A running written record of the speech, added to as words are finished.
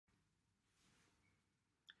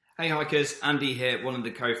Hey hikers, Andy here, one of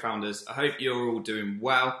the co-founders. I hope you're all doing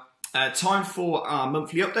well. Time for our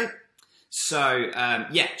monthly update. So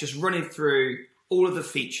just running through all of the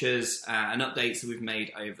features and updates that we've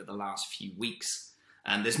made over the last few weeks.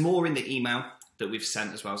 There's more in the email that we've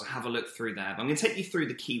sent as well, so have a look through there. But I'm going to take you through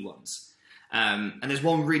the key ones. And there's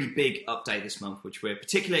one really big update this month, which we're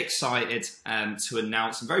particularly excited to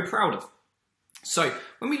announce and very proud of. So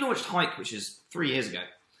when we launched Hike, which is 3 years ago,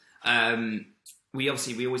 we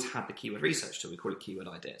always had the keyword research tool. We call it Keyword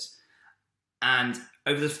Ideas. And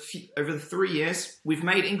over the 3 years, we've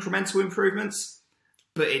made incremental improvements,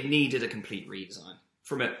 but it needed a complete redesign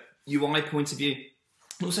from a UI point of view,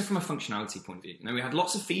 and also from a functionality point of view. We had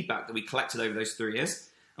lots of feedback that we collected over those 3 years,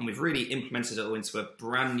 and we've really implemented it all into a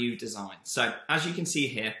brand new design. So as you can see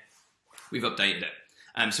here, we've updated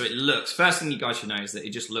it. So it looks, first thing you guys should know is that it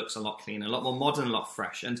just looks a lot cleaner, a lot more modern, a lot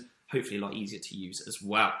fresh, and hopefully a lot easier to use as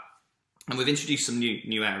well. And we've introduced some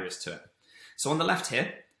new areas to it. So on the left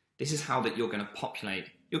here, this is how that you're going to populate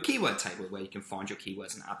your keyword table, where you can find your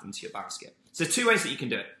keywords and add them to your basket. So two ways that you can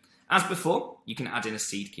do it. As before, you can add in a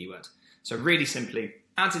seed keyword. So really simply,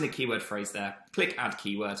 add in a keyword phrase there, click add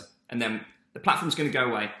keyword, and then the platform's going to go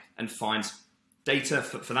away and find data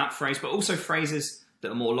for that phrase, but also phrases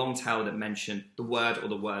that are more long tail that mention the word or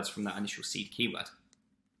the words from that initial seed keyword.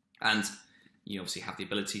 And you obviously have the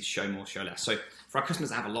ability to show more, show less. So for our customers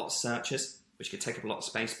that have a lot of searches, which could take up a lot of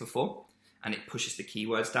space before, and it pushes the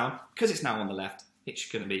keywords down, because it's now on the left, it's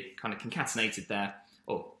going to be kind of concatenated there,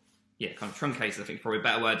 or kind of truncated, I think is probably a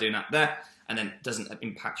better word of doing that there, and then doesn't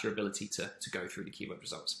impact your ability to go through the keyword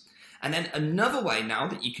results. And then another way now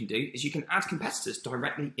that you can do is you can add competitors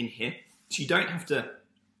directly in here, so you don't have to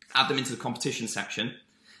add them into the competition section,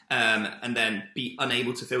 and then be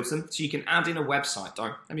unable to filter them. So you can add in a website.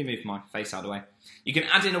 Let me move my face out of the way. You can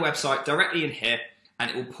add in a website directly in here, and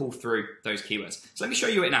it will pull through those keywords. So let me show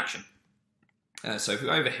you it in action. So if we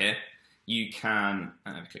go over here, you can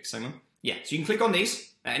click same one. Yeah, so you can click on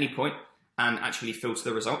these at any point and actually filter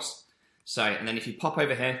the results. So, and then if you pop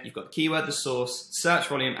over here, you've got the keyword, the source, search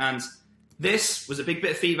volume, and this was a big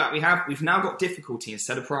bit of feedback we have. We've now got difficulty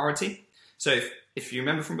instead of priority. So if you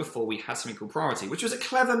remember from before, we had something called priority, which was a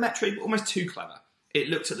clever metric, but almost too clever. It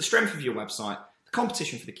looked at the strength of your website, the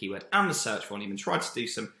competition for the keyword, and the search volume, and tried to do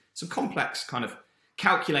some complex kind of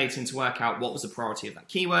calculating to work out what was the priority of that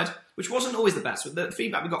keyword, which wasn't always the best. But the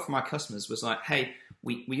feedback we got from our customers was like, hey,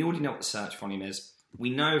 we already know what the search volume is. We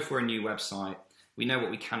know if we're a new website, we know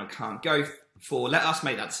what we can or can't go for. Let us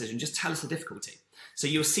make that decision. Just tell us the difficulty. So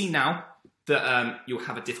you'll see now that you'll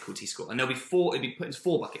have a difficulty score, and there'll be it'll be put into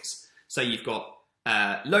 4 buckets. So you've got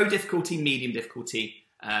low difficulty, medium difficulty,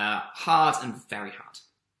 hard, and very hard.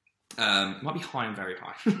 It might be high and very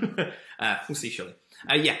high. We'll see shortly.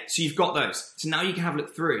 So you've got those. So now you can have a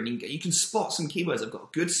look through, and you can spot some keywords that have got a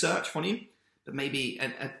good search volume, but maybe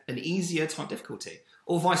an easier type difficulty.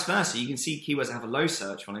 Or vice versa, you can see keywords that have a low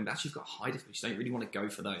search volume, but actually you've got high difficulty. You don't really want to go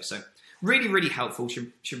for those. So really, really helpful.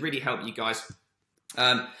 Should really help you guys.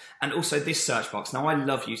 And also this search box. Now I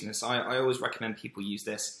love using this. I always recommend people use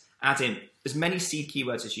this. Add in as many seed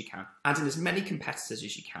keywords as you can. Add in as many competitors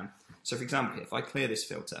as you can. So for example, if I clear this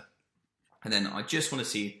filter, and then I just want to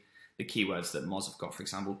see the keywords that Moz have got, for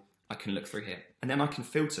example, I can look through here. And then I can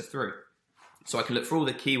filter through. So I can look for all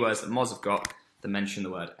the keywords that Moz have got that mention the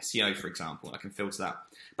word SEO, for example. I can filter that.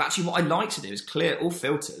 But actually what I like to do is clear all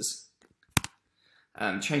filters,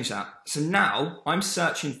 change that. So now I'm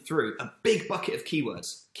searching through a big bucket of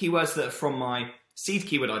keywords. Keywords that are from my seed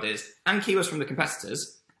keyword ideas and keywords from the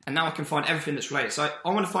competitors. And now I can find everything that's related. So I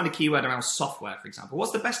want to find a keyword around software, for example.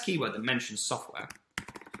 What's the best keyword that mentions software?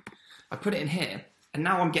 I put it in here, and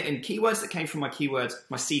now I'm getting keywords that came from my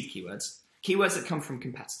seed keywords, keywords that come from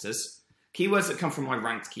competitors, keywords that come from my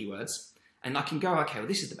ranked keywords, and I can go, okay, well,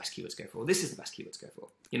 this is the best keyword to go for, this is the best keyword to go for.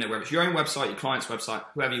 Whether it's your own website, your client's website,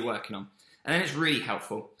 whoever you're working on. And then it's really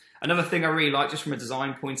helpful. Another thing I really like, just from a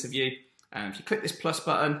design point of view, if you click this plus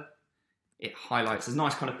button, it highlights a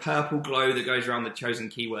nice kind of purple glow that goes around the chosen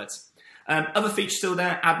keywords. Other features still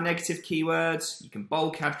there, add negative keywords, you can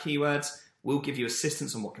bulk add keywords, we'll give you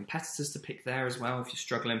assistance on what competitors to pick there as well if you're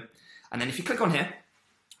struggling. And then if you click on here,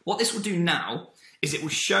 what this will do now is it will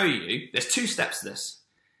show you, there's 2 steps to this.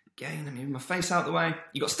 Again, let me move my face out of the way.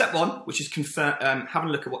 You've got step 1, which is having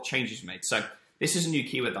a look at what changes you made. So this is a new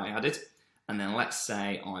keyword that I added. And then let's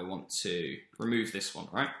say I want to remove this one,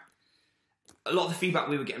 right? A lot of the feedback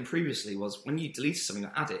we were getting previously was when you deleted something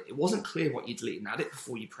or add it, it wasn't clear what you deleted and add it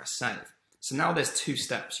before you press save. So now there's 2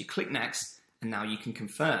 steps. You click next, and now you can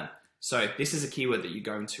confirm. So this is a keyword that you're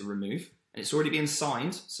going to remove, and it's already been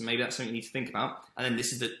signed, so maybe that's something you need to think about. And then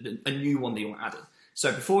this is a new one that you'll add in.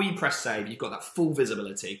 So before you press save, you've got that full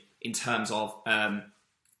visibility in terms of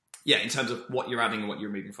in terms of what you're adding and what you're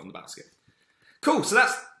removing from the basket. Cool. So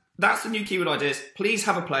that's the new keyword ideas. Please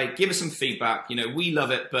have a play. Give us some feedback. You know, we love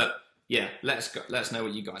it, but yeah, let us know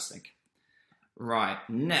what you guys think. Right.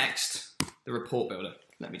 Next, the report builder.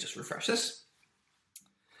 Let me just refresh this.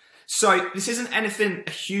 So this isn't anything a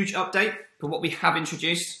huge update, but what we have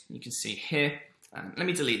introduced, you can see here. Let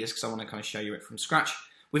me delete this because I want to kind of show you it from scratch.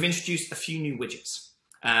 We've introduced a few new widgets,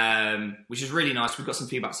 which is really nice. We've got some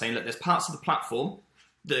feedback saying that there's parts of the platform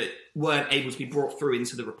that weren't able to be brought through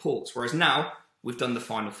into the reports, whereas now we've done the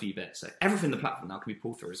final few bits. So everything in the platform now can be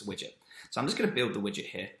pulled through as a widget. So I'm just going to build the widget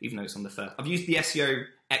here, even though it's on the first. I've used the SEO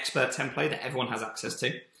expert template that everyone has access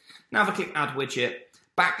to. Now if I click add widget,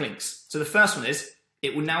 backlinks. So the first one is,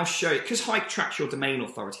 it will now show, because Hike tracks your domain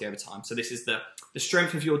authority over time. So this is the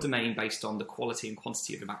strength of your domain based on the quality and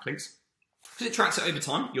quantity of your backlinks. Because it tracks it over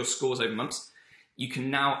time, your scores over months, you can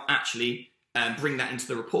now actually bring that into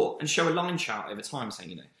the report and show a line chart over time saying,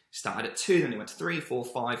 you know, started at 2, then it went to 3, 4,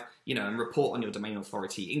 5, you know, and report on your domain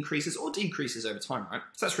authority increases or decreases over time, right?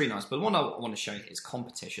 So that's really nice. But the one I want to show you is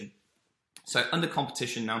competition. So under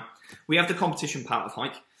competition now, we have the competition part of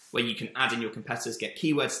Hike, where you can add in your competitors, get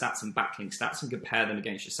keyword stats and backlink stats and compare them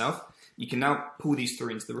against yourself. You can now pull these through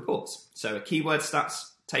into the reports. So a keyword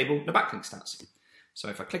stats table and a backlink stats. So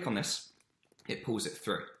if I click on this, it pulls it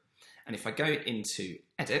through. And if I go into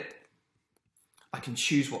edit, I can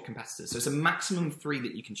choose what competitors. So it's a maximum of 3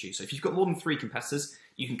 that you can choose. So if you've got more than 3 competitors,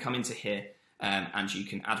 you can come into here and you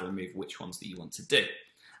can add or remove which ones that you want to do.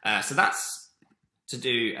 So that's to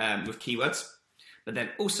do with keywords. But then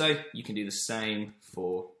also you can do the same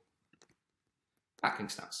for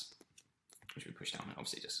backlink stats, which we push down,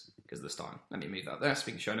 obviously just because of the style. Let me move that there so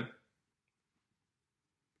we can show them.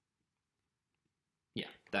 Yeah,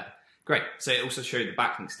 there. Great. So it also shows the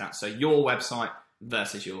backlink stats. So your website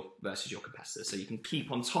versus your competitors. So you can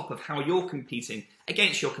keep on top of how you're competing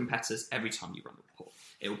against your competitors every time you run the report.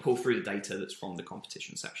 It will pull through the data that's from the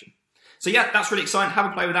competition section. So yeah, that's really exciting. Have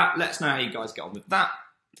a play with that. Let us know how you guys get on with that.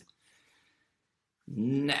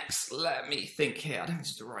 Next, let me think here. I don't think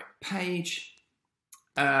this is the right page.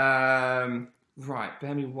 Right,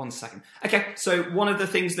 bear me 1 second. Okay, so one of the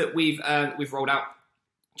things that we've rolled out,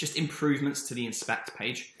 just improvements to the inspect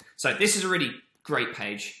page. So this is a really great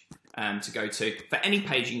page to go to. For any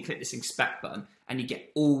page, you can click this inspect button and you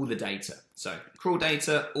get all the data. So crawl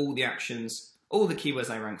data, all the actions, all the keywords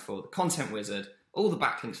they rank for, the content wizard, all the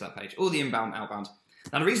backlinks to that page, all the inbound, outbound.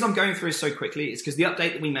 Now the reason I'm going through this so quickly is because the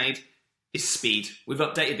update that we made is speed. We've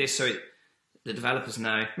updated this so the developers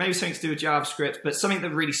know, maybe something to do with JavaScript, but something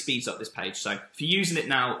that really speeds up this page. So if you're using it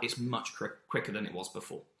now, it's much quicker than it was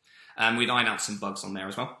before. We've ironed out some bugs on there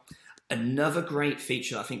as well. Another great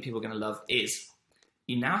feature I think people are going to love is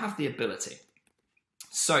you now have the ability.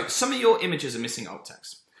 So some of your images are missing alt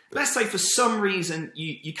text. Let's say for some reason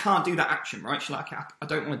you can't do that action, right? You're like, I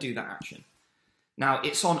don't want to do that action. Now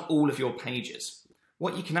it's on all of your pages.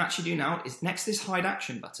 What you can actually do now is next to this hide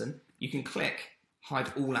action button, you can click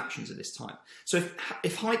hide all actions at this time. So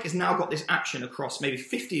if Hike has now got this action across maybe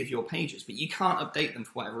 50 of your pages, but you can't update them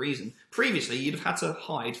for whatever reason, previously you'd have had to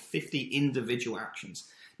hide 50 individual actions.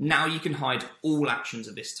 Now you can hide all actions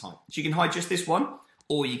of this type. So you can hide just this one,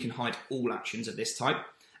 or you can hide all actions of this type,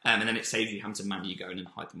 and then it saves you having to manually go in and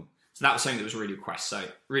hide them all. So that was something that was really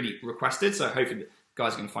requested, so hopefully you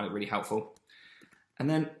guys are going to find it really helpful. And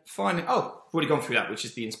then finally, oh, we've already gone through that, which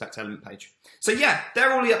is the inspect element page. So yeah,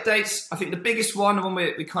 they're all the updates. I think the biggest one, the one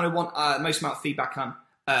we kind of want most amount of feedback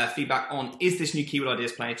on, is this new keyword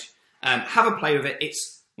ideas page. Have a play with it.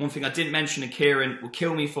 It's one thing I didn't mention, and Kieran will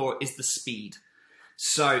kill me for, is the speed.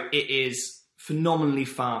 So it is phenomenally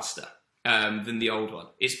faster than the old one.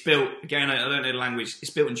 It's built, again, I don't know the language, it's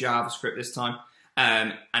built in JavaScript this time,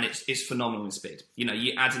 and it's phenomenal in speed. You know,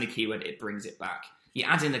 you add in a keyword, it brings it back. You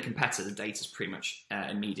add in a competitor, the data's pretty much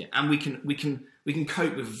immediate, and we can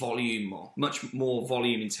cope with volume more, much more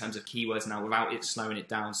volume in terms of keywords now without it slowing it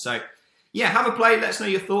down. So yeah, have a play, let us know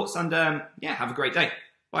your thoughts, and yeah, have a great day.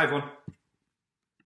 Bye everyone.